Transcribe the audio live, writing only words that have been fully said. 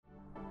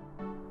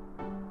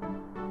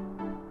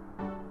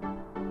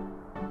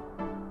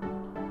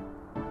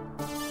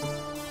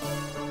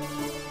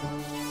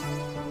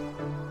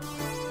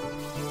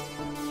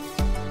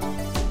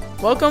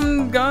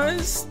Welcome,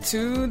 guys,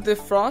 to the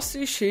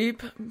Frosty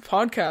Sheep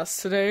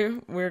podcast. Today,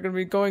 we're going to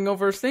be going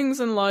over things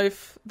in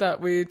life that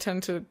we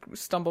tend to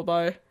stumble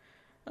by.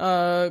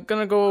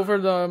 Gonna go over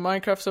the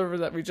Minecraft server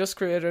that we just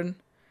created,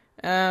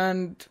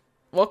 and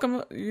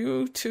welcome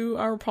you to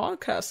our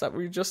podcast that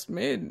we just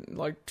made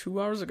like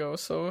 2 hours ago.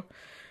 So,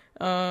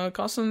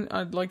 Costin,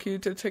 I'd like you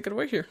to take it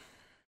away here.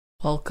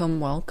 Welcome.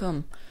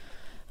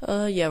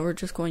 We're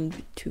just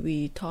going to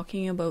be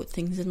talking about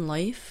things in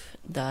life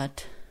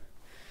that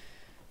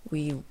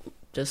we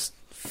just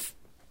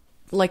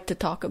like to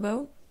talk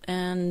about,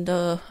 and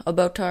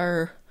about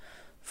our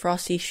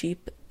Frosty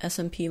Sheep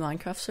SMP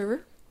Minecraft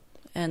server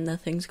and the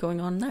things going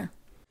on there.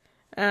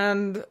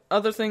 And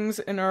other things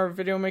in our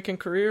video making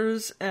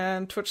careers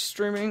and Twitch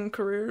streaming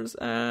careers,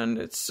 and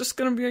it's just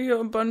going to be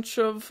a bunch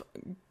of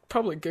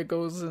probably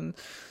giggles and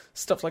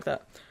stuff like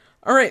that.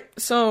 Alright,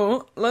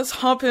 so let's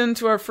hop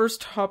into our first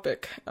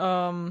topic.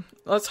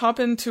 Let's hop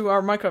into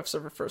our Minecraft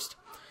server first.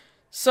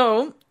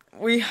 So,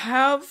 we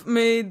have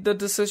made the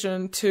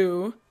decision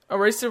to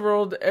erase the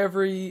world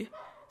every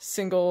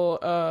single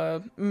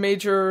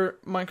major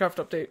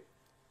Minecraft update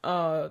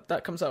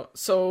that comes out.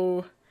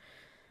 So,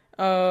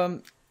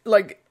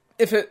 like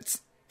if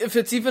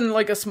it's even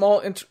like a small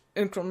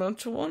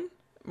incremental one,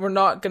 we're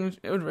not gonna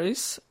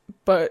erase.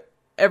 But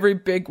every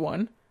big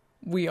one,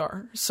 we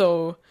are.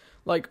 So,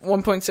 like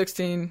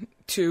 1.16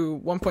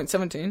 to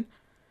 1.17,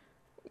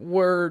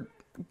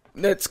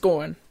 it's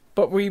going.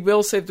 But we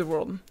will save the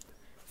world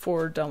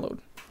for download.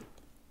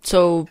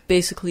 So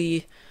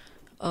basically,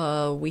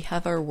 we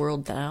have our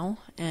world now,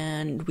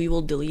 and we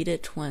will delete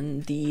it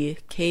when the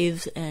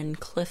Caves and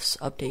Cliffs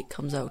update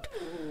comes out.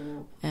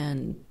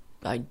 And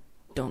I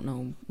don't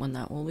know when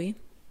that will be.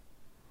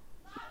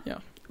 Yeah.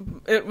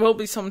 It will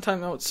be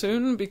sometime out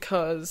soon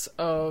because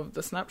of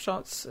the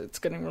snapshots. It's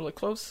getting really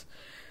close.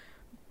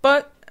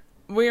 But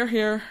we are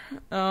here.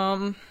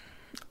 Gonna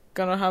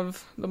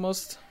have the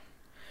most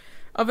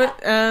of it,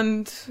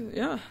 and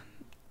yeah.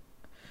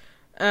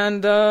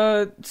 And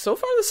so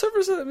far the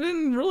servers have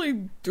been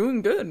really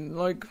doing good.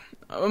 Like,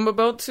 I'm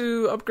about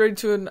to upgrade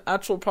to an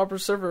actual proper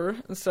server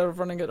instead of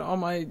running it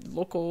on my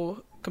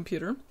local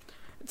computer.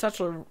 It's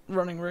actually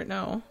running right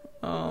now.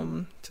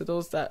 To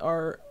those that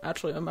are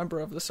actually a member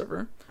of the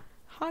server,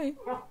 hi.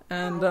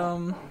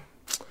 And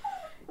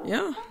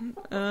yeah,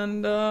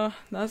 and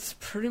that's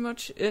pretty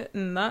much it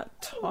in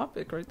that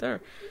topic right there.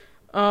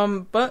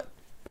 But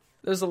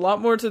there's a lot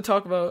more to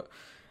talk about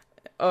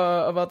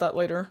that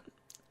later.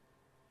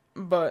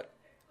 But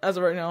as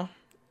of right now,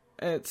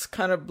 it's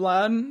kind of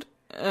bland,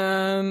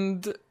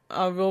 and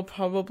there will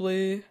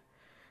probably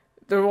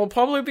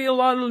be a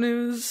lot of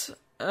news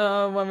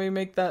when we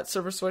make that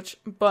server switch.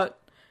 But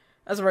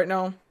as of right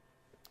now,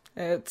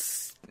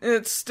 it's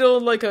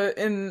still like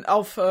in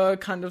alpha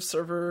kind of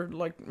server.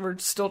 Like, we're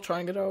still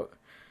trying it out,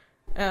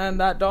 and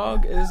that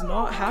dog is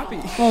not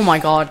happy. Oh my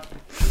god!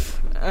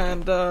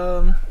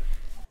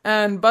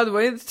 And by the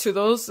way, to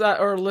those that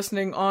are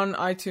listening on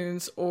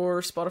iTunes or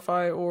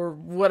Spotify or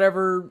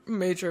whatever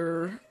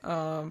major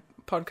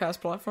podcast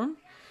platform,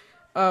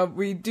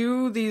 we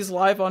do these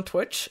live on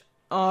Twitch,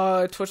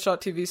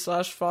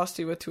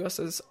 twitch.tv/Frosty with 2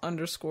 S's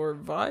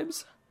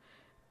 _vibes.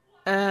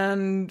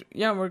 And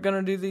yeah, we're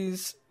gonna do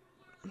these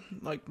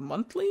like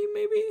monthly,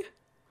 maybe?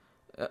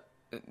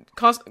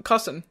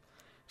 Costin,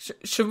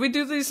 should we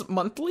do these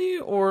monthly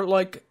or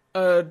like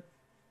a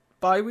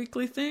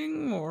bi-weekly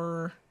thing,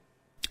 or?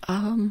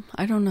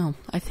 I don't know.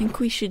 I think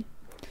we should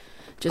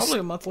just... Probably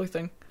a monthly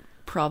thing.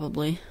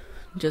 Probably.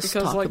 Just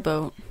because, talk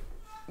about...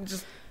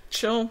 Just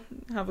chill,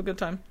 have a good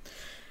time.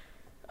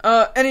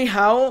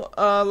 Anyhow,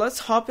 let's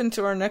hop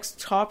into our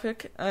next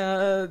topic.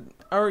 Our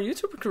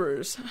YouTube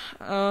careers.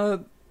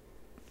 I've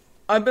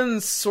been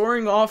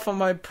soaring off on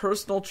my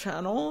personal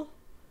channel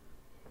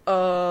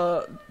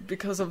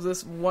because of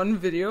this one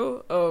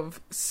video of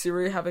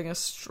Siri having a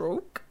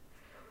stroke.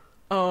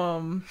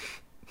 And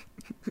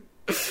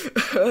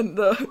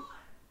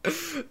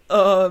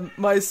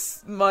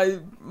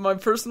my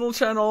personal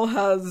channel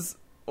has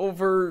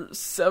over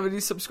 70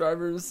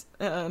 subscribers,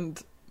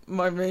 and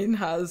my main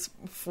has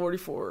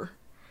 44.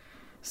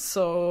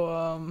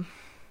 So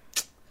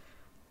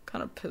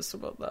kind of pissed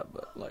about that,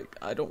 but like,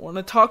 I don't want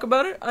to talk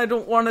about it. I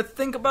don't want to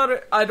think about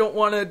it. I don't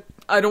want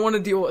to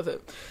deal with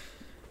it.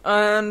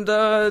 And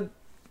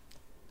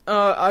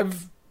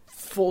I've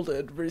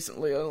folded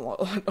recently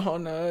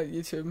on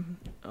YouTube.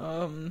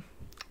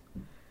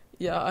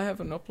 Yeah, I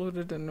haven't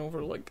uploaded in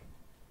over like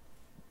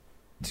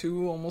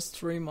 2, almost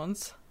 3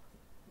 months.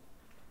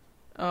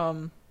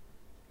 But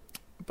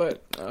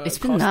it's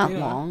been that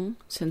long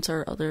since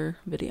our other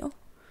video?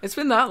 It's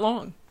been that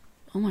long.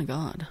 Oh my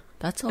god,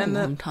 that's a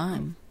long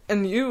time.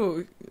 And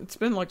it's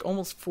been like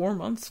almost 4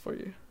 months for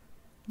you.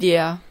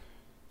 Yeah,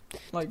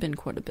 like, it's been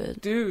quite a bit.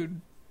 Dude,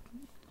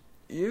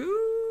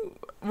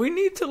 we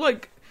need to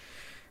like,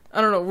 I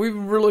don't know, we've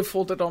really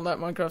folded on that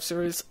Minecraft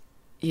series.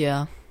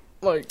 Yeah.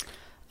 Like,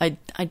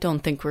 I don't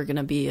think we're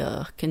gonna be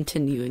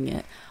continuing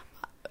it.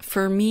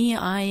 For me,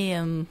 I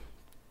am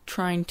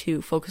trying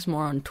to focus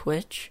more on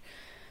Twitch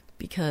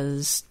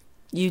because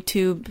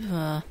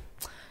YouTube,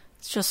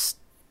 it's just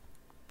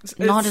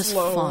not as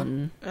slow,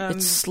 fun. and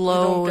It's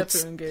slow. You don't get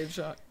to engage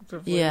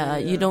actively. Yeah,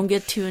 you don't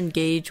get to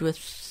engage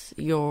with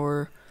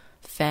your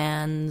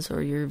fans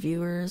or your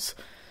viewers.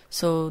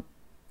 So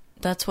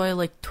that's why I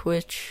like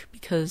Twitch,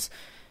 because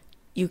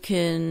you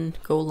can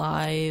go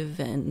live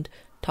and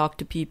talk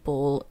to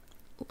people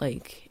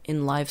like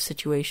in live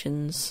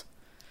situations.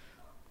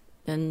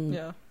 And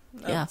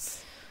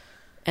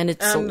and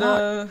it's a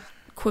lot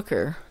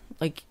quicker.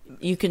 Like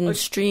you can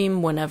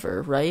stream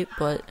whenever, right?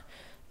 But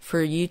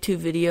for YouTube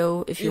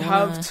video, if you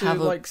have to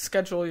like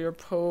schedule your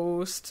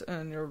post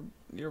and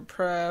your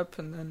prep,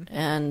 and then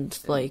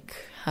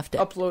have to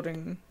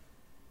uploading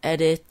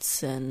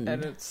edits.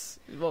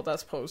 Well,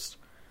 that's post.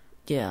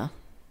 Yeah,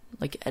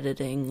 like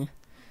editing.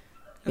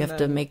 You have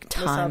to make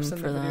time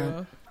for that.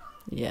 Video.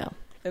 Yeah,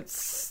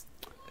 it's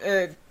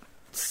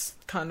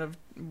kind of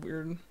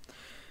weird,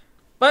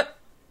 but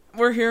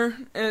we're here.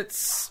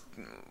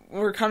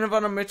 We're kind of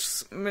on a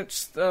mixed.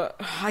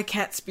 I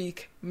can't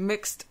speak.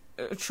 Mixed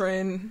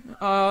train.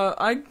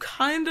 I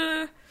kind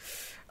of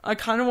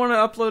want to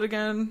upload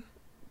again,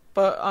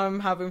 but I'm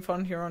having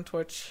fun here on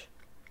Twitch.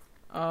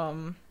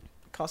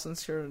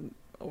 Cousins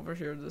over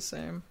here the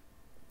same.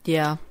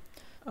 Yeah.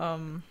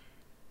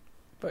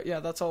 But yeah,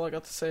 that's all I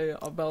got to say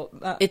about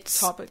that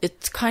topic.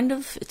 It's kind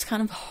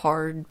of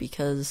hard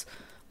because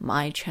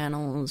my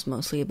channel is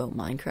mostly about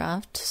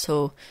Minecraft,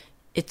 so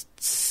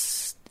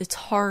it's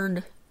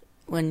hard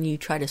when you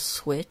try to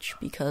switch,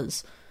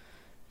 because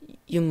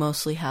you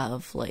mostly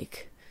have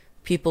like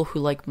people who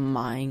like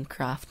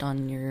Minecraft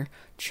on your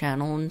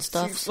channel and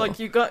stuff. So. Like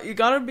you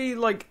gotta be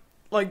like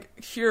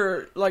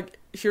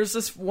here's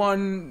this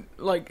one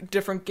like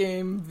different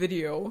game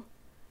video,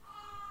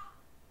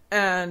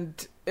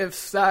 and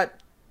if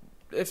that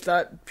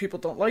people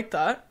don't like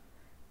that,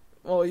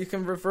 well, you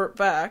can revert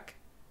back,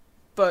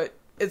 but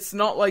it's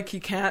not like you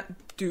can't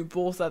do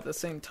both at the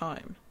same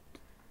time.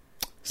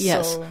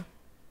 Yes,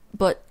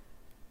 but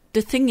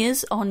the thing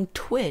is, on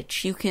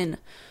Twitch, you can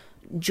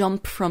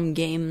jump from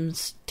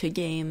games to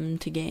game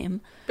to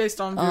game based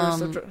on viewer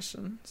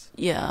suggestions.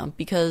 Yeah,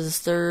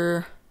 because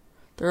there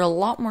are a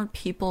lot more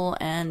people,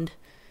 and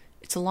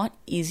it's a lot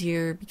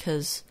easier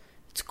because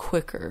it's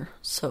quicker.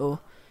 So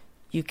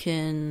you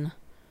can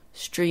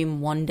stream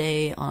one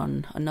day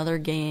on another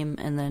game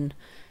and then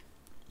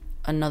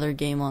another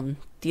game on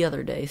the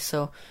other day.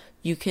 So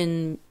you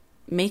can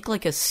make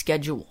like a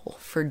schedule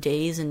for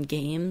days and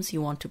games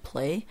you want to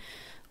play.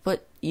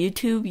 But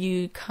YouTube,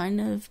 you kind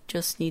of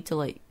just need to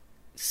like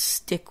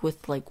stick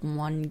with like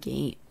one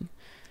game,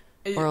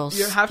 or else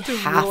you have to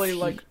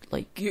really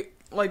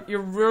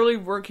you're really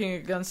working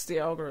against the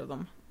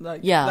algorithm.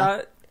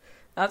 That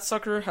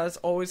sucker has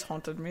always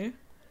haunted me.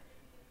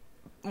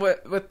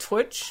 With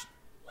Twitch,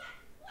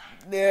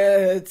 yeah,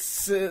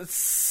 it's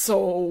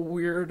so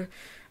weird.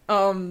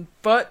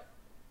 But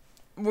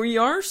we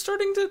are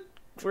starting to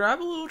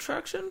grab a little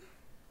traction.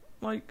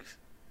 Like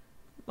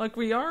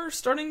we are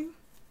starting.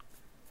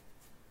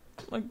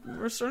 Like,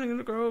 we're starting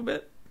to grow a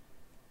bit.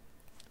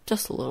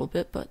 Just a little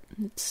bit, but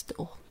it's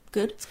still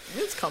good.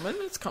 It's coming.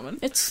 It's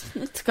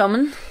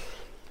coming.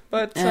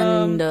 But,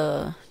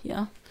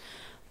 yeah.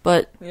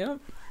 But, yeah.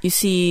 You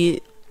see,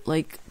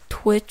 like,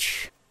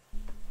 Twitch,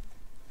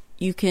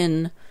 you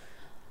can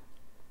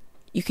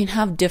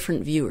have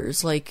different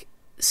viewers. Like,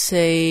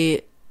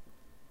 say,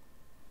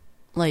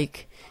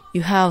 like,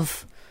 you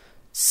have,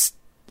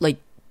 like,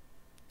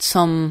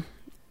 some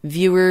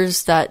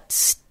viewers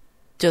that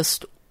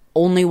just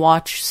only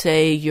watch,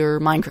 say, your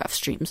Minecraft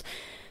streams.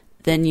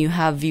 Then you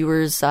have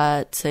viewers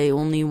that, say,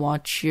 only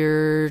watch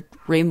your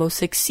Rainbow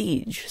Six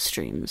Siege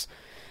streams.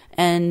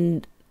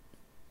 And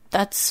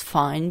that's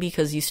fine,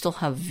 because you still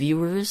have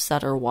viewers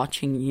that are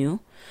watching you.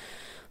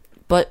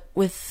 But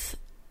with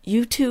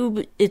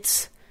YouTube,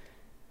 it's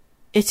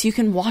you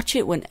can watch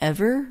it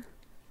whenever,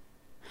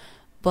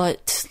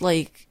 but,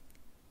 like,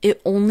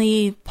 it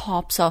only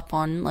pops up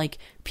on, like,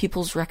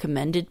 people's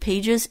recommended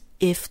pages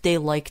if they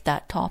like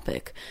that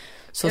topic.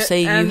 So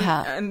say you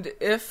have... And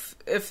if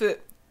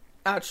it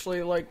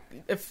actually, like,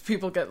 if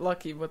people get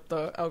lucky with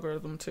the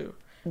algorithm too.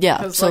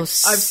 Yeah, so... Like,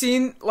 I've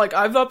seen, like,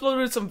 I've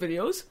uploaded some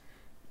videos.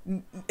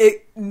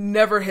 It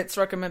never hits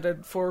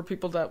recommended for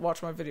people that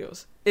watch my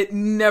videos. It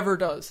never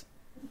does.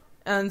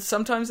 And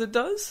sometimes it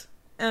does,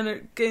 and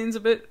it gains a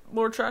bit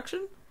more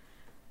traction.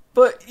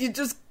 But you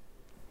just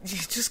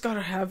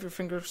gotta have your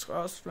fingers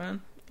crossed,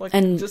 man. Like,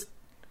 and just...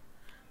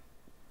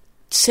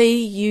 Say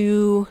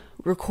you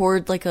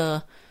record, like,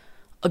 a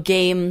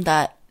game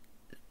that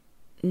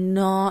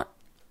not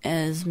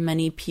as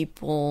many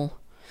people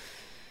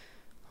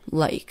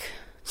like.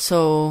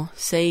 So,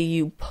 say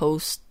you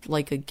post,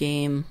 like, a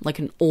game, like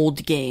an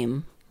old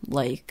game,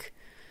 like,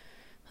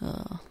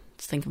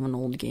 let's think of an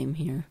old game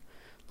here,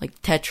 like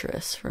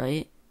Tetris,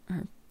 right?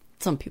 Or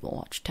some people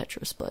watch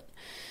Tetris, but,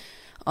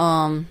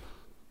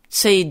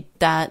 say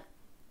that,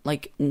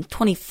 like, in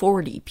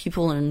 2040,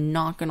 people are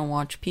not gonna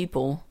watch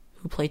people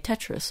who play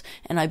Tetris,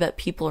 and I bet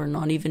people are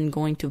not even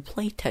going to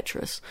play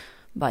Tetris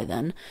by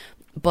then.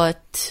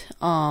 But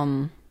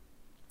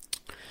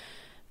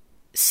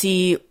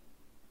see,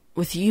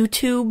 with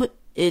YouTube,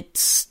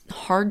 it's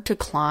hard to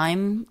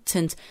climb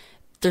since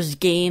there's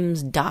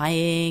games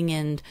dying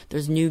and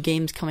there's new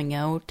games coming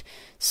out.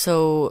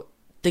 So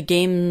the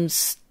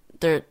games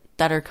that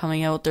are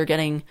coming out, they're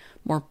getting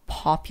more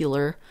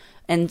popular.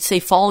 And say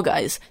Fall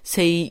Guys,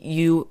 say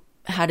you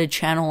had a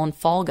channel on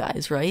Fall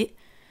Guys, right?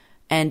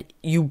 And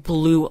you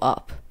blew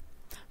up.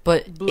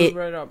 But Blew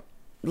right up.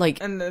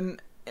 Like, and then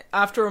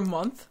after a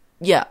month,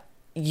 yeah,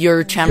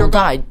 your channel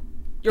died.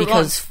 You're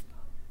because gone.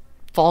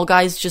 Fall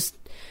Guys just,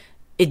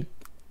 it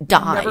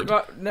died.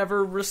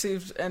 Never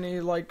received any,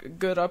 like,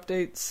 good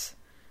updates.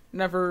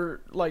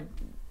 Never, like,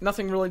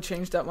 nothing really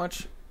changed that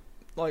much.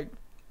 Like,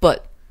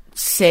 but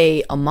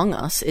say Among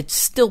Us, it's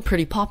still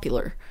pretty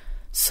popular.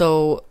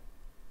 So,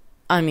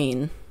 I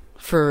mean,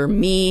 for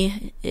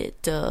me,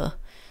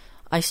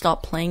 I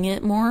stopped playing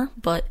it more,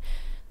 but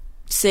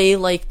say,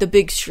 like, the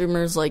big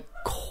streamers like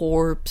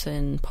Corpse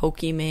and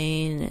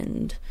Pokimane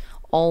and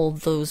all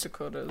of those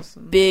Dakotas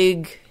and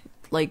big,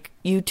 like,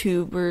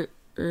 YouTubers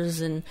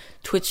and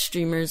Twitch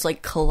streamers,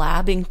 like,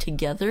 collabing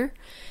together,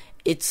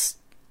 it's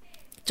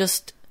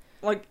just...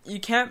 like, you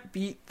can't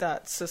beat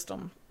that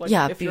system. Like,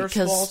 yeah, if you're a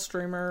small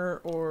streamer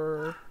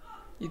or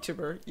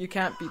YouTuber, you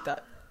can't beat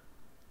that.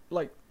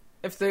 Like,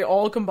 if they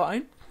all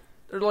combine,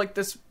 they're like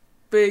this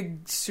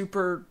big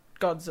super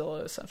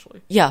Godzilla,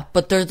 essentially. Yeah,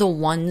 but they're the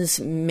ones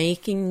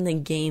making the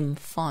game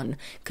fun,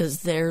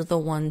 because they're the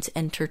ones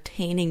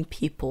entertaining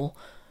people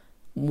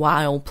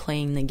while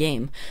playing the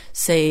game.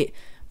 Say,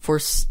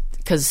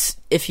 because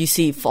if you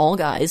see Fall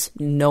Guys,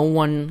 no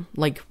one,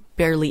 like,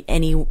 barely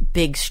any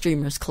big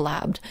streamers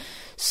collabed.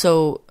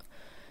 So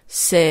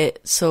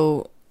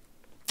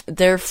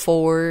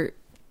therefore,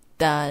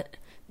 that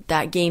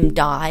game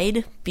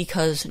died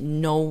because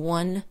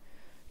everyone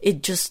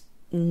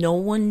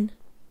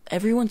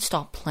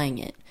stopped playing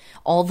it.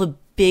 All the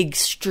big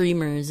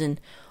streamers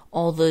and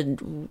all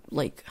the,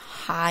 like,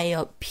 high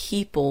up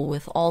people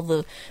with all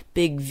the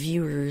big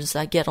viewers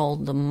that get all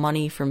the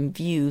money from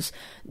views,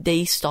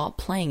 they stopped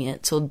playing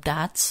it. So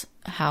that's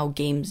how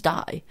games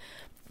die.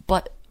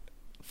 But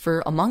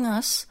for Among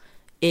Us,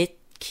 it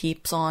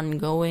keeps on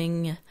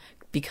going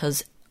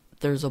because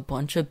there's a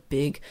bunch of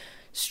big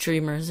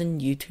streamers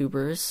and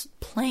YouTubers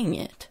playing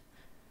it.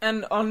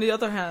 And on the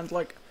other hand,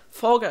 like,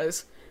 Fall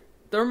Guys,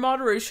 their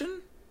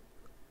moderation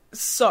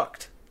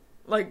sucked.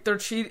 Like, their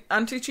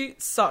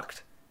anti-cheat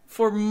sucked.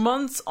 For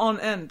months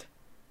on end.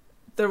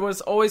 There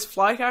was always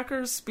fly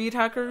hackers, speed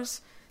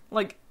hackers,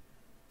 like,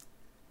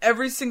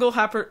 every single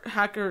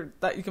hacker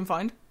that you can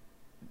find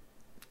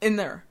in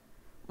there.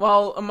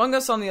 While Among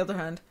Us, on the other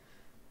hand,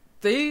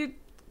 they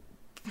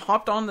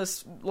hopped on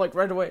this, like,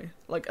 right away.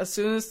 Like, as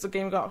soon as the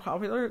game got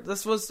popular,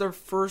 this was their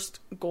first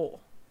goal.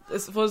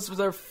 This was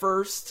their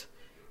first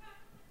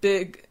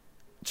big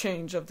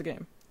change of the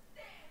game.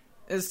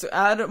 Is to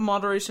add a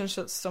moderation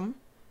system,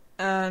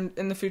 and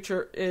in the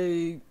future,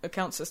 a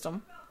account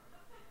system.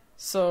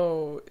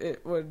 So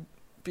it would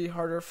be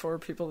harder for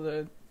people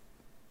to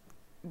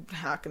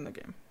hack in the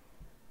game.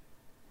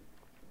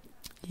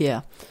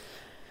 Yeah.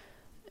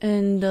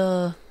 And,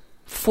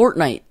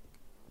 Fortnite.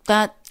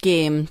 That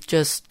game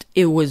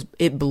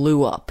it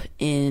blew up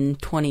in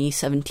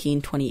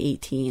 2017,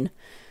 2018,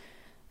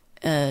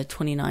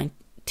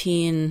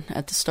 2019,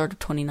 at the start of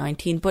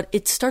 2019, but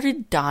it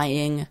started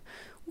dying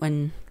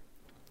when,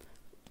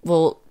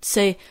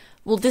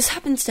 this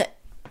happens to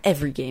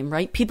every game,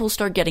 right? People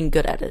start getting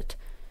good at it.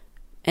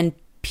 And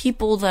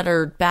people that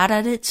are bad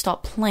at it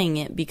stop playing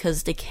it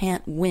because they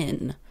can't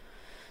win.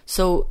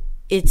 So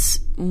it's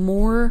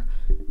more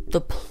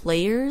the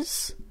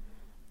players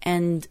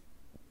and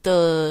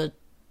because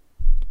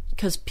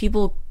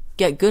people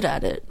get good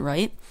at it,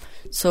 right?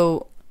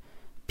 So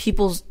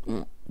people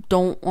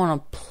don't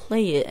want to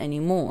play it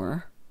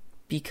anymore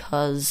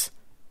because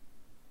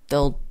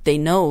they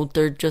know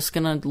they're just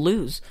gonna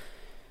lose.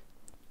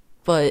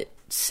 But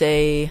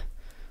say,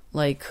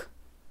 like,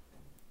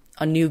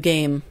 a new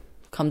game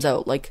comes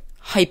out, like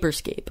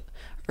Hyperscape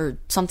or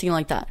something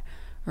like that,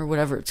 or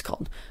whatever it's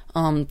called.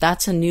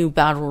 That's a new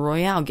battle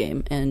royale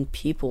game, and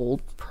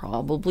people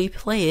probably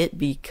play it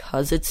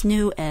because it's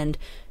new and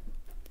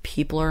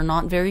people are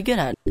not very good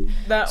at it.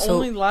 That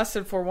only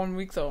lasted for 1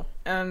 week, though.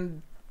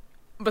 And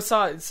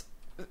besides,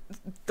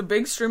 the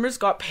big streamers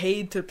got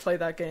paid to play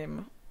that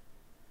game.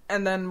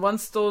 And then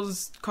once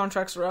those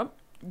contracts were up,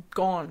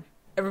 gone.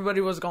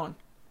 Everybody was gone.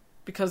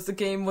 Because the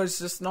game was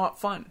just not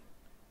fun.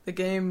 The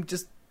game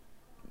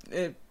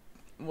it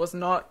was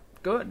not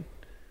good.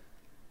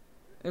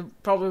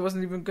 It probably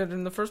wasn't even good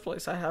in the first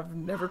place. I have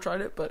never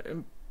tried it, but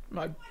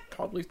I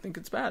probably think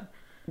it's bad.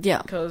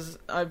 Yeah. Because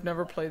I've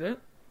never played it,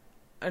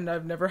 and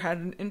I've never had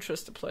an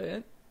interest to play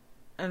it,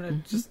 and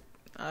it just,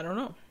 I don't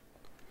know.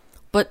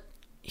 But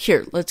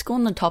here, let's go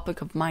on the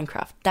topic of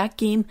Minecraft. That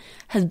game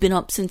has been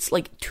up since,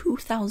 like,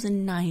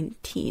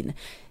 2019,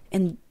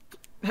 and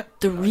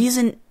the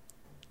reason,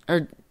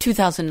 or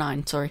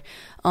 2009, sorry,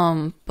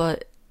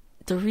 but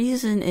the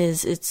reason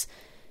is it's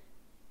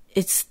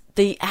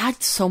they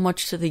add so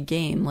much to the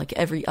game, like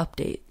every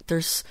update.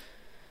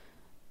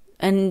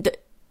 And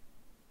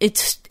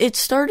it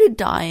started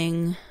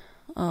dying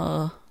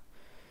About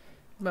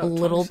a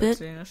little bit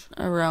 2016-ish.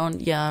 around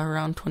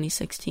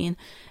 2016,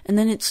 and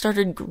then it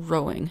started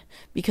growing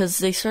because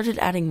they started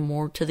adding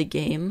more to the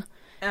game.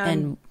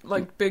 And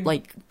like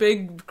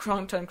big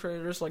content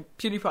creators like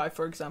PewDiePie,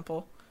 for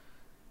example,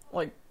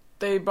 like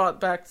they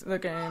brought back the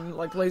game,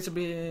 like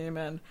Laserbeam,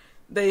 and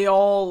they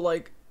all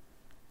like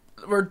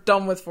we're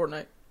done with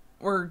Fortnite.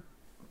 We're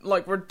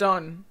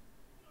done.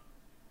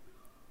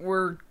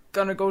 We're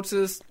gonna go to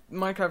this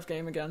Minecraft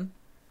game again,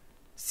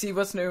 see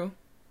what's new,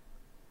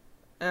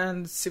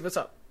 and see what's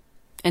up.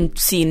 And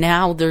see,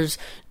 now there's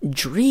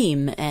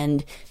Dream,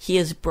 and he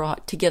has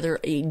brought together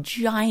a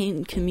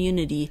giant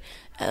community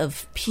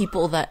of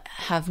people that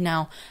have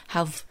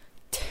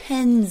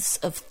tens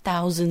of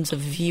thousands of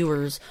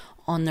viewers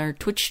on their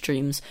Twitch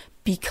streams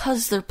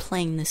because they're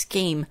playing this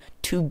game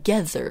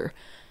together.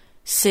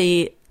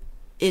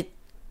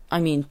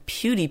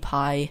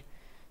 PewDiePie,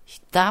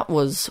 that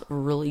was a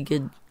really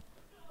good,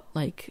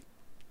 like,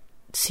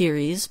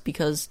 series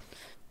because,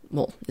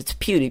 well, it's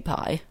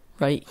PewDiePie,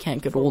 right? You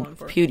can't get old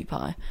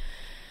PewDiePie.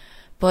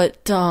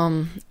 But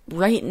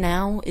right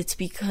now, it's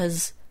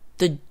because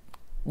the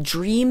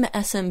Dream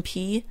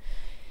SMP,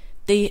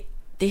 they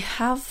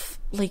have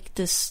like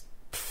this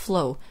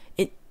flow.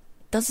 It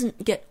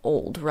doesn't get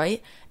old,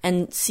 right?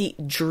 And see,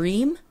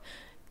 Dream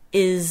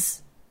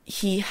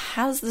he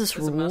has this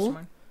rule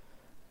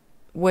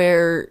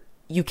where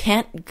you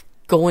can't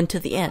go into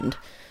the end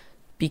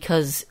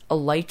because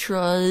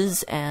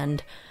elytras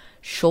and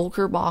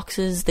shulker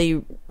boxes,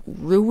 they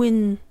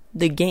ruin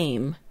the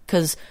game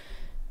because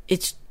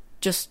it's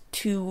just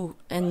too,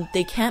 and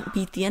they can't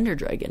beat the Ender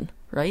Dragon,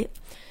 right?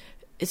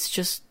 It's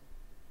just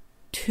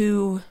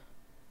it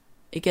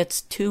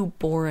gets too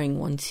boring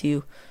once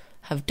you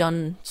have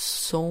done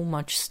so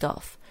much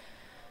stuff.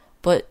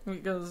 But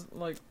because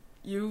like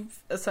you've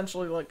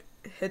essentially like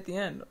hit the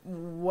end.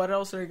 What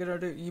else are you gonna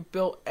do? You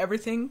built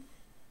everything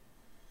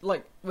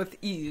like with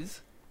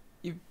ease.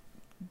 You've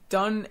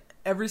done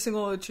every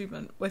single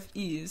achievement with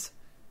ease.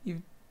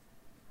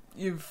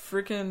 You've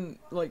freaking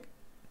like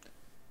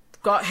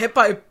got hit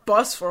by a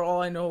bus for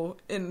all I know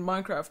in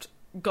Minecraft.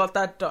 Got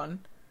that done.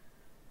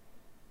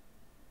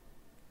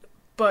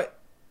 But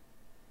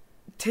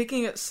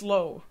taking it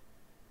slow,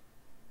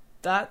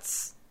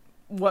 that's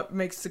what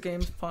makes the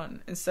game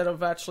fun, instead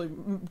of actually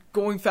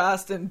going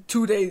fast in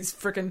 2 days,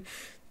 freaking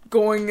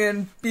going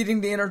in, beating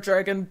the Ender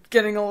Dragon,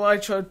 getting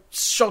elytra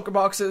shulker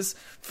boxes,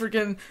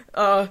 freaking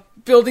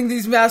building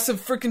these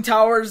massive freaking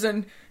towers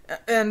and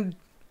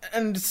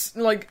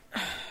like,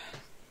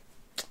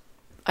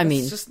 I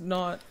mean, it's just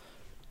not.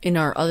 In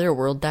our other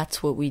world,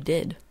 that's what we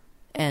did,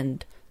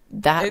 and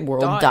that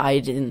world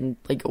died in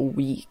like a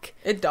week.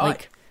 It died.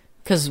 Like,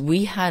 because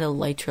we had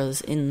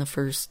elytras in the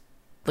first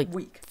like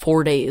week.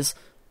 4 days.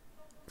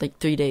 Like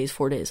 3 days,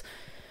 4 days.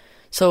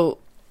 So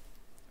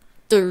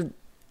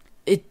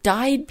it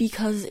died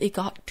because it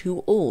got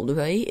too old,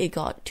 right? It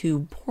got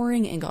too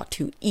boring and got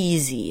too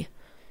easy.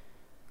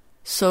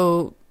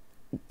 So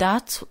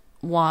that's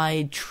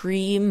why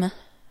Dream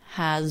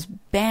has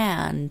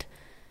banned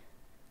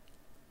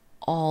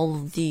all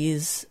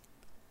these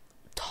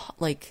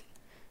like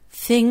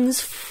things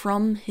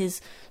from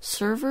his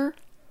server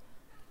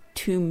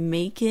to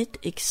make it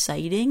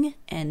exciting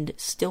and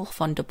still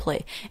fun to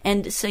play.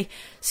 And see,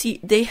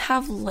 they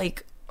have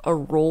like a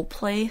role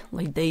play,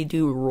 like they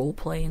do role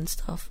play and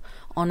stuff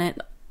on it.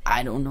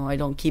 I don't know, I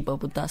don't keep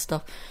up with that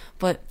stuff,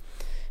 but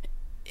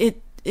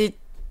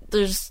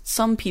there's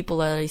some people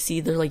that I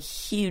see, they're like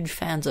huge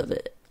fans of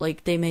it.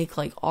 Like they make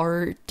like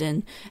art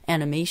and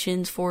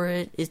animations for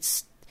it.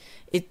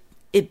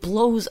 It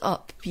blows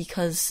up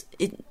because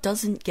it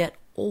doesn't get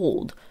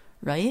old,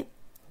 right?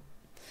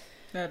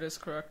 That is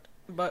correct.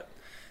 But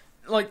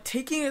like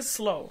taking it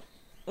slow,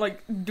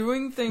 like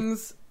doing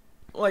things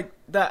like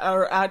that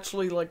are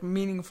actually like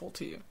meaningful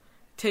to you,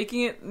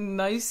 taking it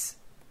nice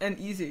and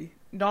easy,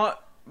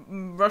 not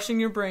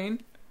rushing your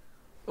brain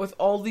with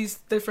all these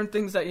different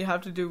things that you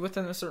have to do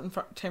within a certain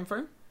time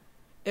frame.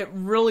 It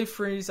really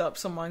frees up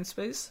some mind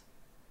space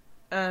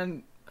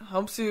and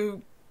helps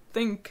you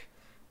think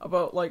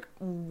about like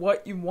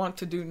what you want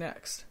to do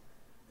next.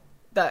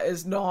 That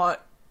is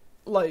not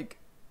like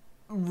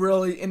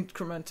really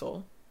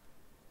incremental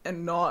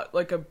and not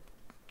like a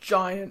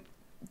giant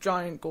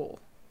goal.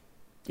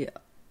 Yeah.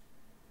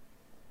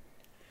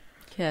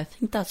 Yeah, I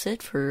think that's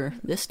it for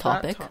this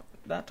topic.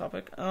 That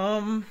topic.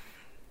 Christmas.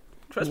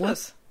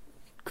 What?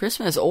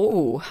 Christmas.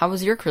 Oh, how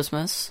was your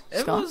Christmas,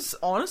 It Scott? was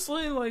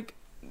honestly like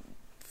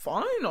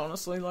fine.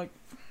 Honestly, like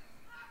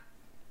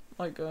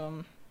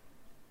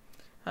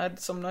had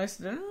some nice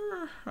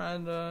dinner,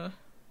 had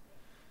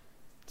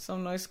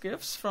some nice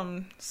gifts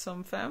from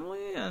some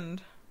family,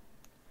 and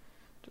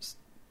just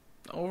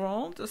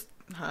overall just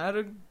had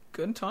a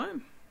good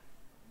time.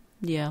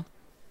 Yeah.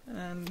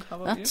 And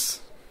how about you?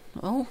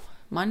 Oh,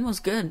 mine was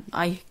good.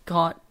 I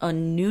got a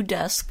new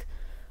desk,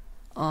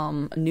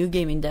 a new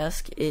gaming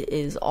desk. It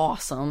is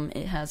awesome.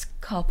 It has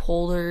cup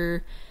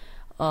holder.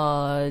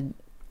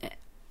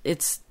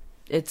 It's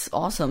it's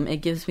awesome. It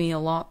gives me a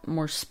lot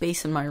more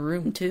space in my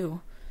room too.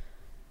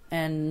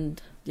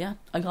 And yeah,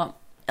 I got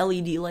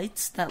LED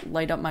lights that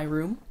light up my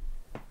room.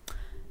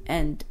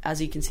 And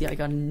as you can see, I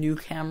got a new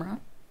camera.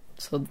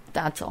 So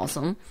that's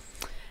awesome.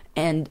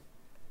 And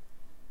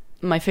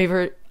my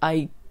favorite,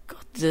 I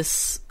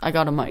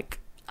got a mic.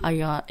 I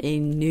got a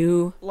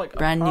new, Like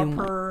brand a new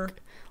proper,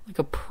 mic. Like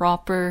a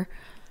proper,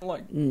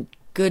 like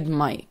good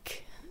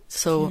mic.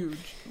 So, huge,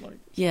 like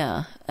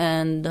yeah.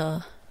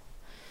 And,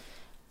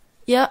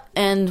 yeah,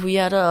 and we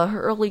had a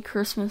early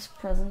Christmas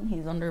present.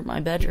 He's under my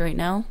bed right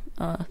now.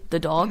 The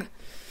dog.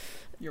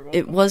 you're welcome.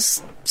 It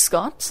was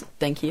Scott's.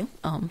 Thank you.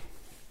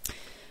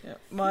 Yeah.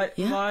 My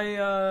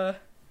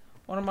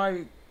one of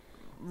my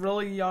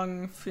really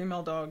young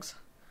female dogs,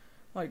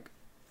 like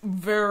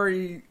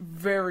very,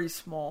 very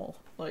small,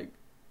 like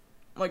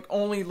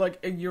only like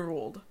a year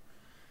old,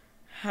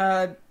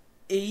 had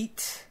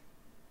 8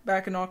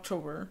 back in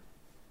October.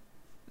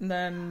 And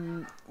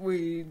then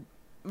we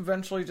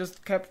eventually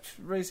just kept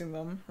raising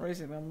them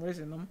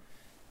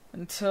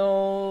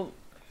until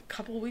a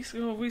couple of weeks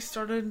ago we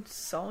started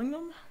selling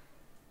them.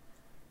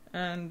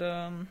 And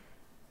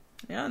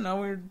yeah, now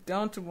we're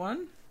down to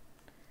 1,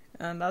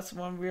 and that's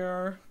one we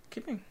are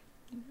keeping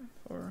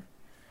for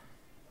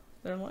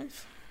their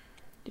life.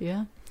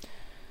 Yeah.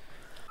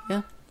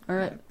 Yeah. All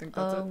right. I think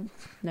that's it.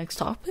 Next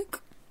topic.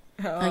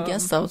 I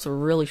guess that was a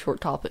really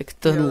short topic.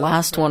 The yeah,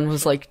 last one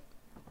was like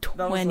that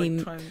 20.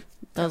 was like 20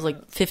 That was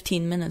like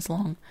 15 minutes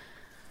long.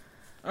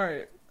 All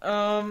right.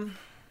 I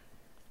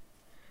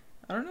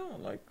don't know.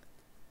 Like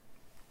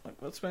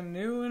what's been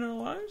new in our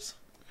lives?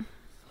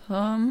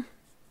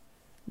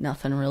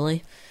 Nothing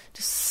really.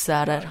 Just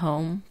sat at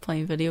home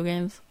playing video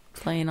games,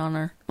 playing on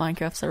our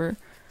Minecraft server.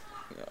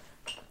 Yeah.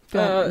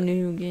 Got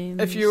new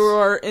games. If you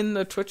are in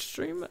the Twitch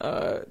stream,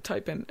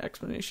 type in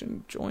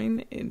 !join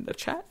in the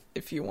chat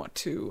if you want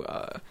to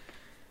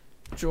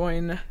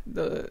join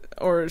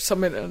or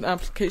submit an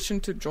application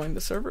to join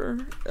the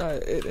server.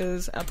 It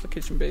is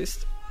application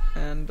based,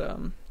 and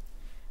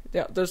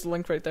yeah, there's a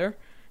link right there.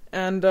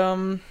 And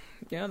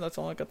yeah, that's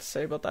all I got to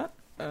say about that.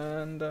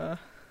 And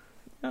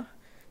yeah,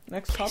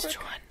 next Please topic.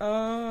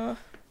 join.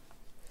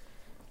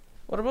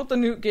 What about the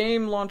new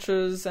game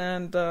launches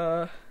and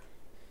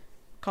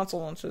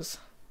console launches?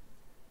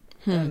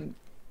 And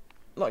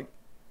like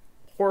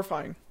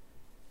horrifying.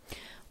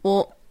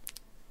 Well,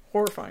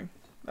 Horrifying.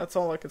 That's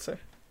all I could say.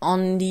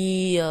 on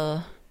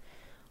the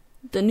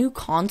new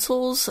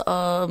consoles,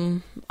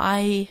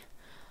 I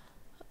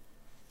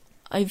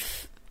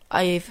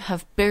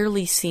have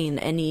barely seen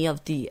any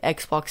of the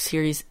Xbox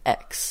Series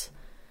X.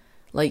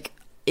 Like,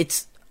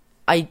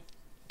 I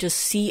just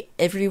see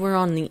everywhere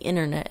on the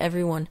internet,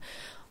 everyone.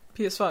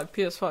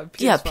 PS5.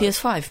 Yeah,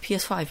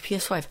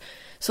 PS5.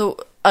 So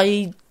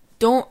I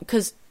don't,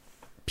 because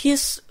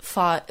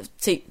PS5,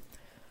 say,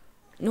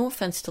 no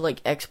offense to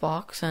like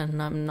Xbox,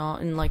 and I'm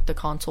not in like the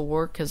console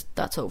war, because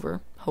that's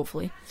over,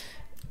 hopefully.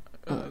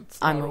 It's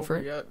I'm not over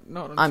it. yet.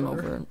 Not on I'm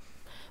Twitter. over it.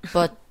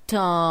 But,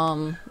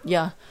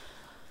 yeah,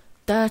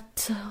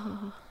 that,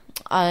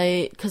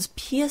 because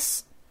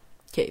PS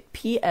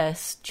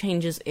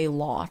changes a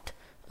lot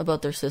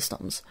about their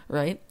systems,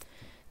 right?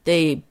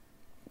 They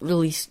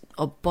release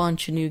a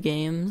bunch of new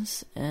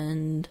games,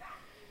 and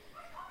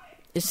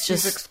it's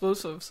These just,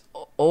 exclusives.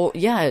 oh,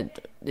 yeah,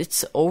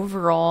 it's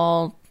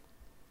overall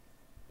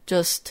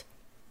just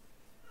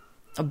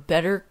a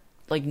better,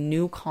 like,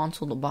 new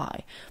console to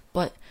buy.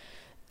 But,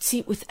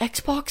 see, with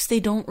Xbox, they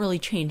don't really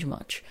change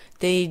much.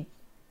 They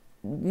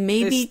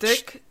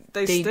stick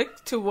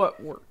to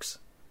what works.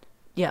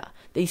 Yeah,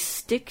 they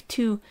stick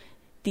to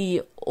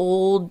the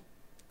old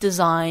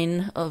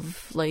design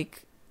of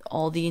like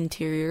all the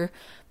interior,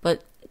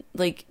 but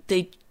like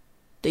they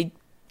did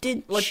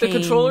Like change. the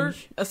controller,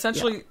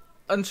 essentially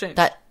unchanged.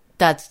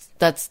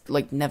 That's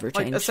like never Like,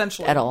 changed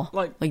essentially, at all.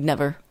 like-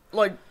 Never.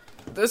 Like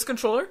this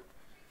controller,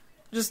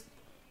 just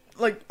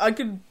like I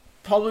could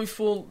probably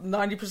fool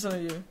 90%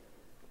 of you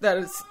that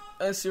it's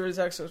a Series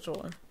X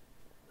controller,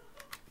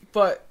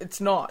 but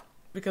it's not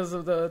because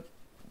of the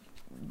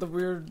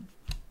weird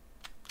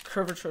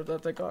curvature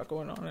that they got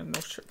going on in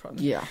those chip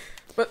runs. Yeah.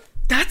 But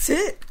that's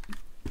it.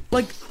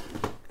 Like,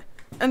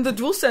 and the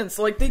DualSense,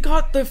 like they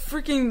got the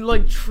freaking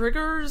like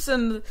triggers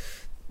and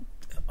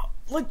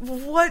like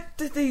what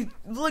did they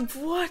like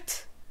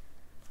what?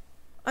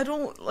 I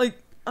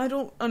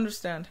don't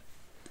understand.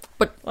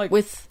 But Like,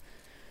 with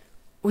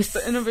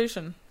the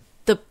innovation.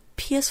 the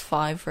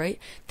PS5, right?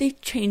 They've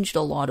changed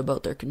a lot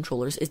about their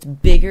controllers. It's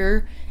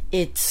bigger.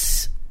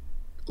 It's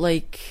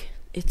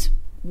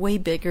way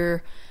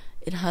bigger.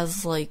 It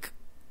has like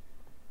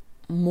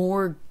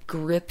more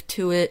grip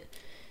to it.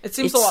 It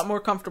seems a lot more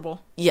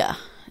comfortable. Yeah,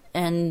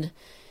 and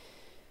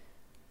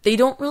they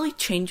don't really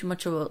change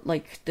much about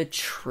like the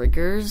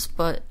triggers,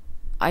 but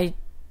I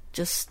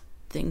just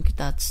think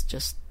that's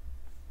just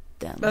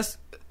them. That's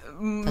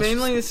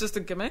mainly it's just a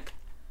gimmick,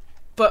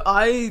 but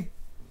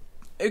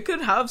it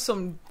could have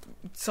some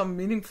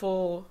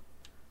meaningful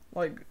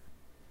like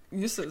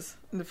uses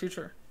in the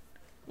future.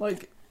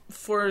 Like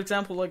for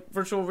example, like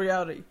virtual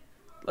reality.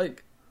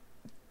 Like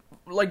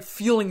like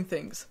feeling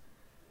things,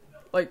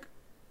 like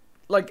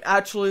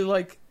actually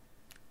like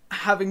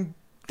having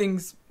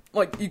things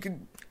like you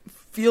could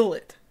feel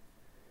it.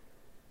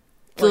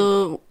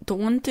 The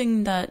one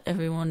thing that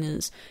everyone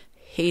is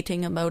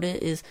hating about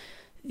it is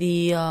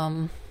the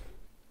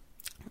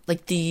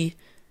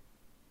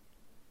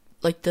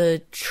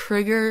the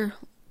trigger,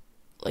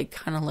 like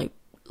kind of like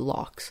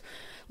locks.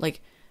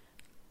 Like,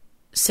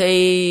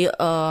 say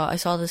I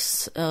saw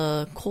this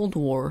Cold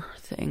War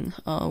thing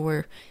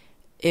where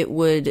it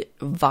would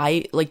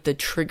like the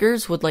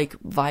triggers would like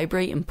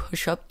vibrate and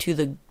push up to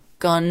the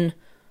gun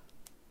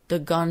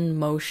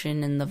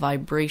motion and the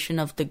vibration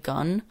of the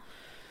gun,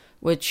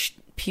 which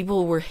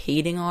people were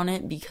hating on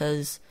it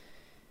because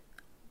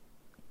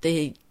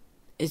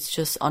it's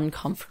just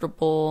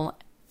uncomfortable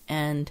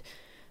and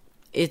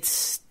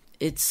it's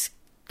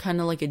kind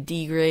of like a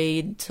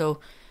degrade, so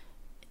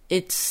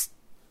it's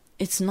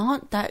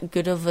not that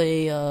good of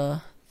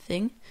a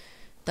thing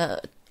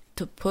that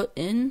to put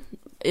in.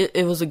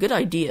 It was a good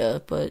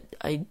idea, but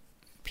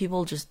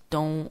people just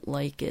don't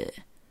like it.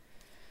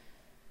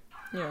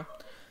 Yeah,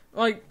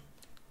 like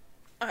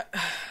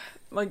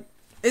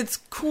it's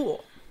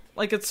cool,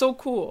 like it's so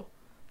cool,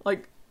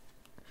 like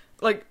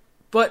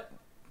but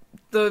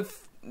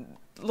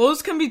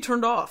those can be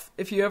turned off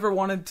if you ever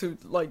wanted to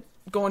like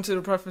go into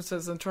the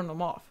preferences and turn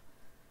them off.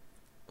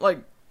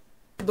 Like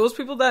those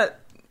people that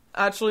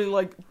actually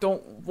like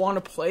don't want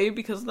to play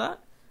because of that,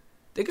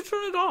 they could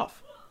turn it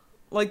off.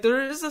 Like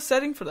there is a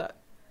setting for that.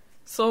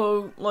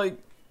 So like,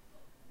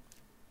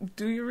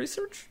 do your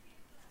research.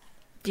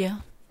 Yeah,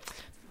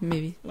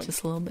 maybe like,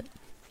 just a little bit.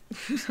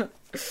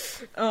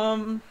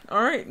 All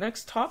right,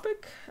 next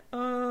topic.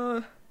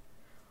 AirPods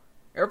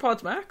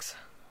Max.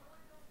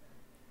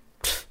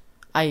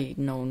 I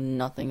know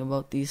nothing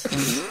about these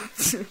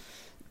things.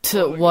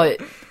 What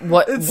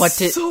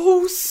did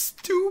so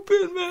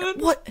stupid, man.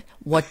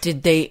 What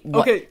did they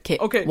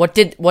Okay. What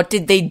did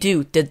they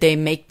do? Did they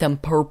make them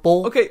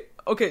purple?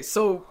 Okay,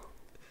 so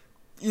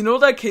you know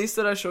that case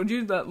that I showed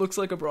you that looks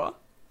like a bra?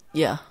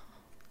 Yeah.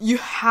 You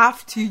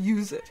have to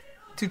use it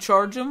to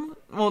charge them.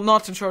 Well,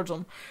 not to charge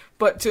them,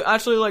 but to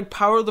actually like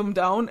power them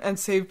down and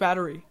save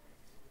battery.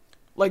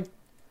 Like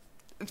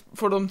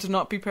for them to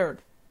not be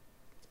paired.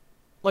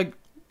 Like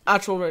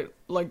actual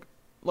like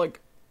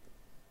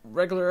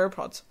regular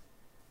AirPods.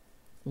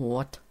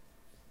 What?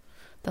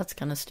 That's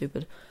kind of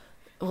stupid.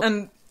 Well,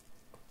 and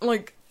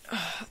like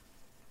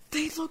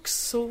they look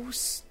so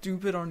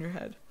stupid on your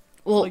head.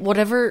 Well, like,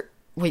 whatever.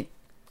 Wait.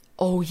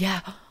 Oh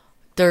yeah,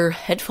 they're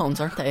headphones,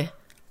 aren't they?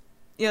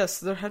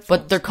 Yes, they're headphones.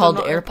 But they're called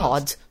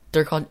AirPods.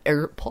 They're called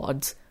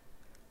AirPods.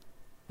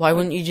 Why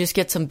wouldn't you just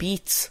get some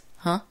Beats?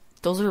 Huh?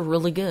 Those are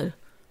really good.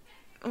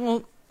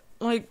 Well,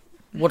 like,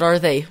 what are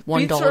they? $1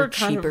 Beats are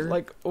cheaper? kind of,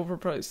 like,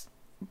 overpriced.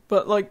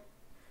 But like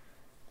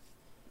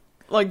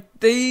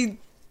they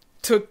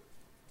took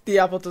the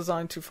Apple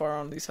design too far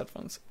on these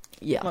headphones.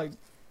 Yeah. Like,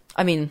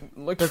 I mean,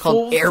 like they're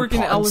called AirPods.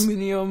 Freaking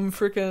aluminium,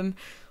 freaking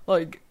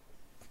like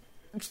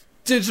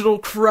digital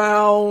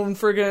crown,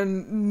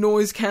 freaking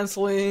noise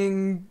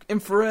canceling,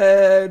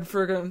 infrared,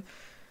 freaking.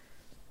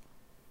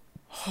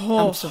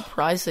 Oh. I'm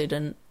surprised they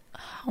didn't.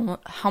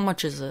 How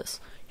much is this?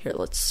 Here,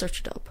 let's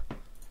search it up.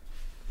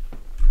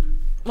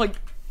 Like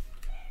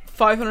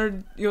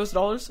 $500 US,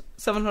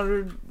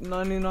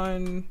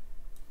 $799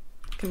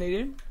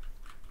 Canadian.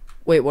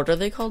 Wait, what are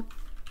they called?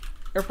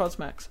 AirPods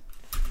Max.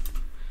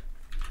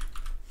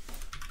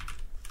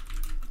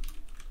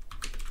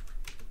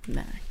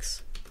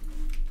 Max.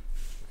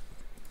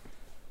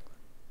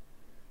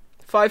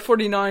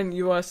 $549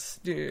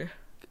 USD.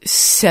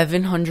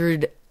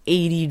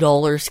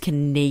 $780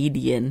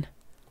 Canadian.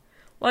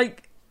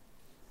 Like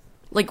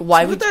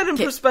why put would that in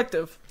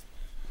perspective?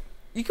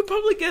 You could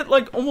probably get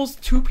like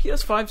almost 2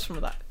 PS5s from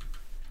that.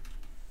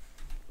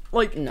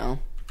 Like no.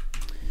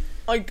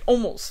 Like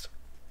almost.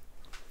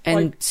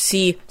 And like,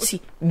 see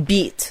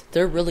Beat,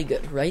 they're really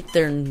good, right?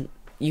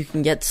 You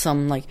can get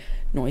some like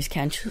noise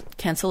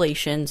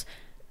cancellations,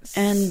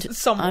 and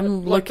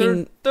I'm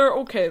looking. They're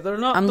okay. They're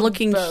not. I'm the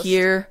looking best.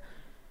 here,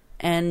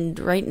 and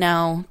right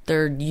now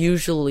they're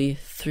usually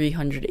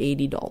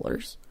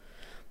 $380,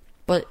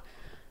 but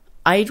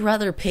I'd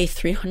rather pay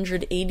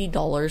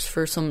 $380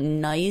 for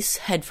some nice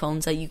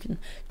headphones that you can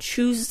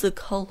choose the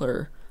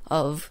color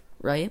of,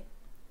 right?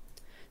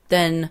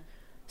 Than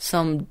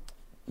some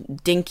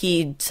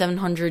dinky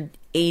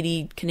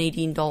 $780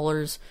 Canadian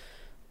dollars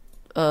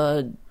See,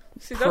 Pro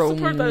that's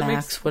the part that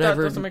Max,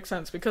 whatever that doesn't make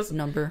sense because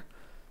number.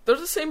 They're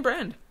the same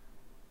brand.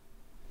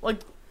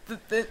 Like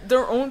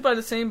they're owned by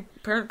the same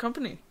parent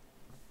company.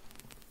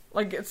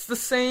 Like it's the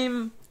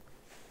same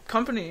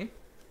company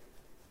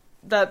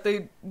that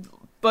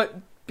but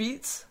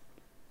Beats,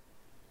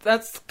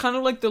 that's kind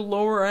of like the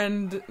lower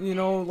end, you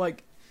know,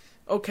 like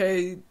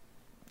okay,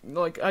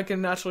 like I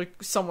can naturally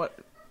somewhat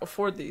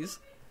afford these.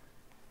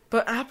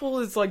 But Apple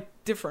is like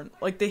different.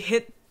 Like they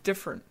hit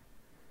different.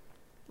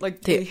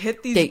 Like they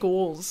hit these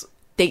goals.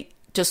 They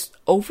just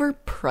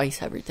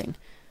overprice everything.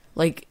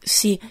 Like,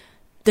 see,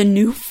 the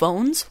new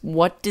phones,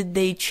 what did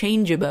they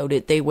change about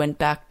it? They went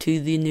back to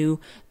the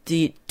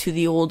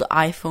old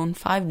iPhone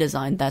 5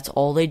 design. That's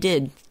all they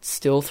did.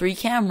 Still 3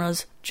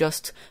 cameras,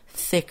 just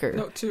thicker.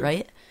 No, 2.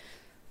 Right?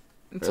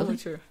 It's only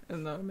 2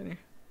 in the mini.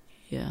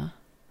 Yeah.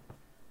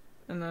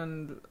 And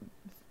then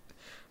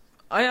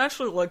I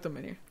actually like the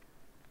mini.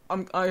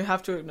 I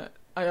have to admit,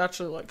 I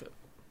actually like it.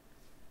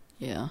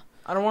 Yeah.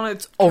 I don't want it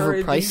to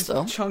carry Overpriced, these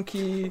though.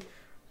 chunky,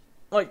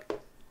 like,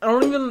 I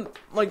don't even,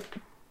 like,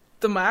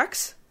 the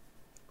Max,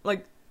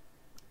 like,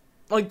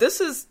 this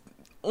is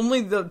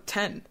only the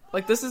 10.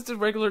 Like, this is the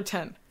regular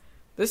 10.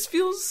 This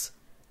feels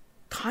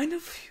kind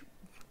of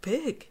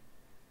big.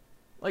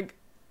 Like,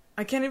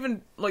 I can't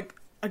even, like,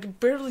 I can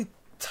barely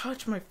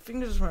touch my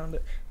fingers around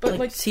it. But,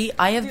 like see,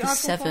 I have the iPhone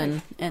 7,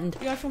 5. and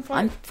the iPhone 5.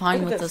 I'm fine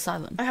Look with at the this.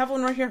 7. I have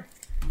one right here.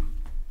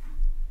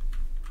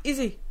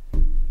 Easy.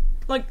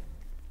 Like,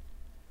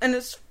 and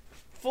it's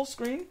full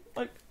screen.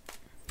 Like,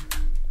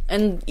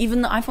 And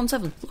even the iPhone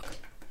 7. Look.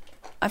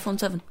 iPhone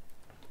 7.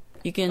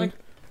 You can,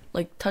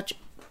 like touch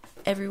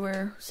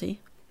everywhere, see?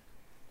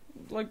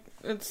 like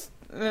it's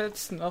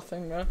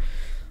nothing, man.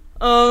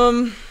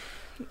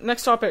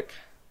 Next topic.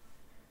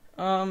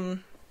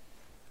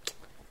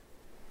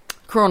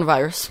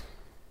 Coronavirus.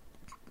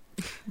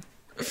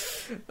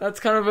 That's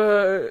kind of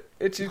a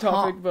itchy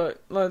topic,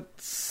 but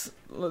let's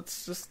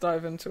just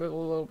dive into it a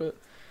little bit.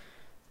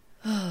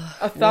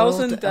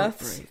 1,000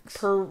 deaths outbreaks.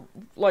 per,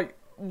 like,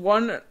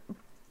 one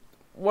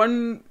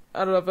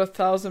out of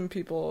 1,000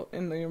 people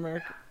in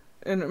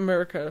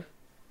America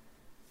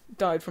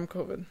died from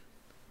COVID.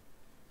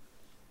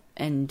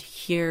 And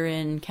here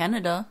in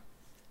Canada,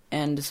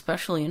 and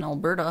especially in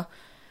Alberta,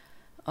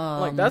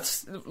 Like,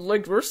 that's,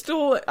 like, we're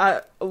still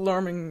at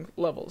alarming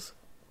levels.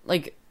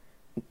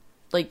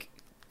 like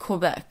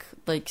Quebec,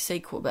 like say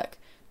Quebec,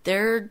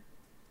 they're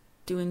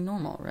doing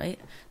normal, right?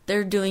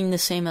 They're doing the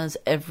same as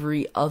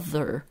every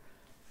other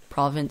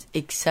province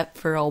except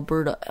for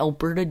Alberta.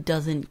 Alberta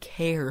doesn't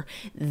care.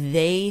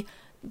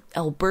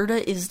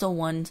 Alberta is the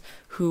ones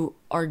who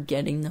are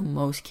getting the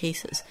most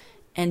cases,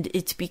 and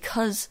it's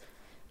because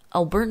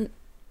Alberta,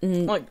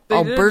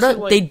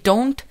 they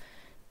don't.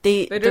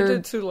 They did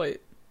it too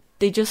late.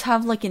 They just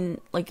have like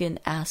an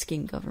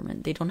asking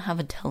government. They don't have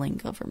a telling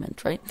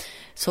government, right?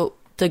 So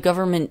the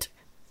government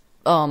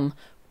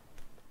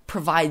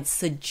provides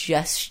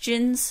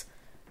suggestions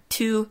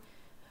to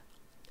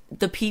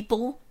the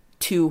people.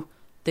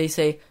 They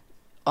say,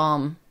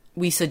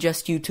 we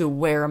suggest you to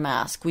wear a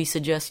mask. We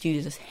suggest you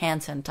to just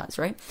hand sanitize,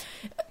 right?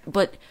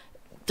 But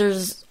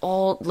there's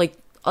all like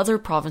other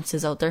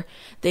provinces out there.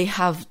 They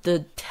have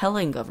the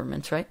telling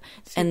governments, right?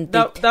 And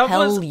they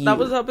tell you that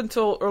was up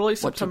until early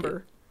what to do.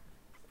 September.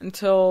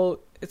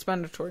 Until it's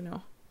mandatory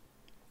now.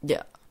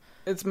 Yeah.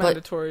 It's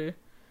mandatory.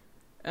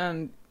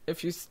 And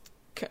if you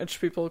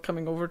catch people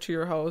coming over to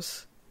your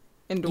house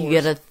indoors, You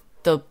get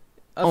the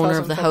owner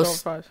of the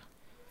house. Fine.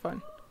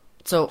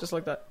 So Just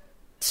like that.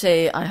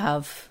 say I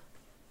have,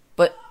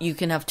 but you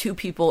can have 2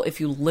 people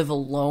if you live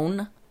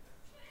alone,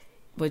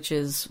 which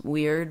is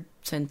weird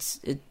since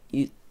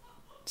you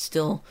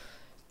still,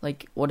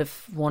 like, what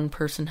if one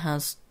person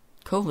has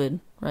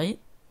COVID, right?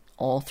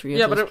 All 3 of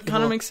Yeah, those but it people.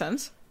 kind of makes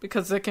sense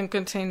because they can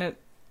contain it,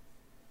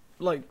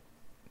 like,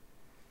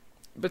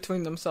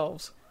 between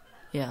themselves.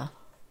 Yeah.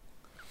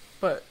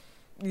 But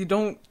you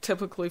don't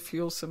typically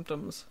feel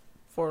symptoms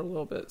for a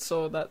little bit,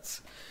 so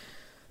that's,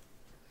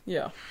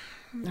 yeah.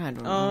 I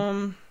don't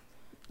know.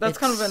 That's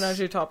kind of an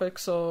edgy topic,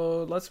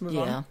 so let's move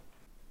on. Yeah.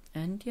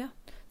 And yeah,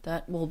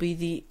 that will be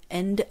the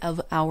end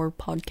of our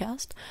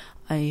podcast.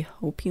 I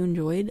hope you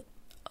enjoyed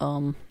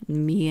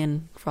me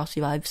and Frosty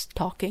Vibes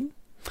talking.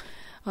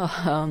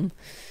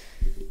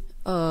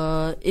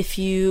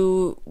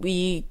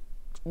 We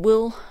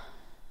will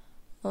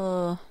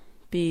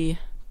be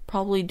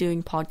probably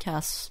doing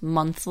podcasts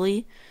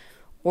monthly,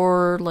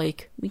 or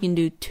like we can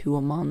do 2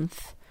 a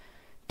month.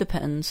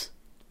 Depends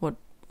what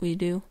we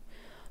do.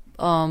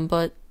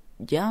 But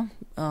yeah,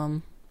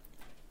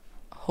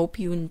 hope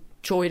you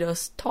enjoyed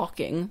us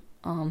talking.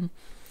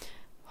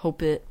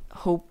 Hope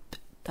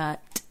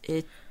that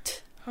it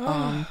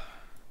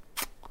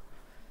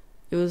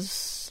it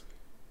was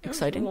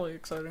exciting. It was really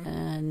exciting.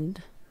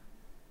 And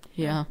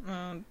yeah,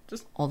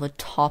 just all the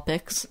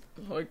topics.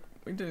 like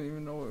we didn't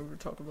even know what we were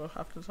talking about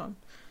half the time.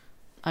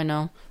 I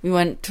know. We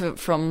went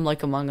from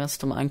like Among Us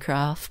to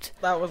Minecraft.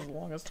 That was the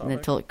longest topic. And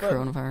then to like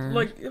coronavirus.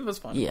 Like, it was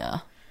fun. Yeah.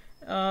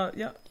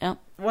 Yeah.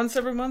 Once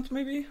every month,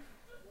 maybe.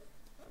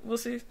 We'll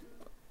see.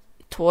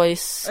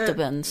 Twice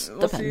depends.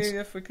 We'll see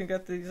if we can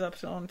get these up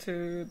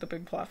onto the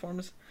big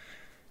platforms.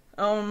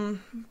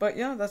 But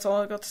yeah, that's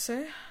all I got to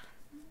say.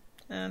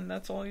 And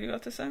that's all you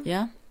got to say.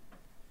 Yeah.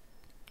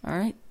 All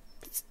right.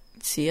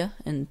 See ya,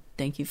 and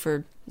thank you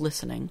for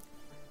listening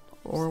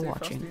or Stay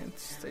watching, frosty and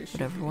stay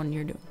whatever shitty. one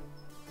you're doing.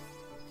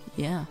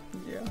 Yeah.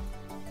 Yeah.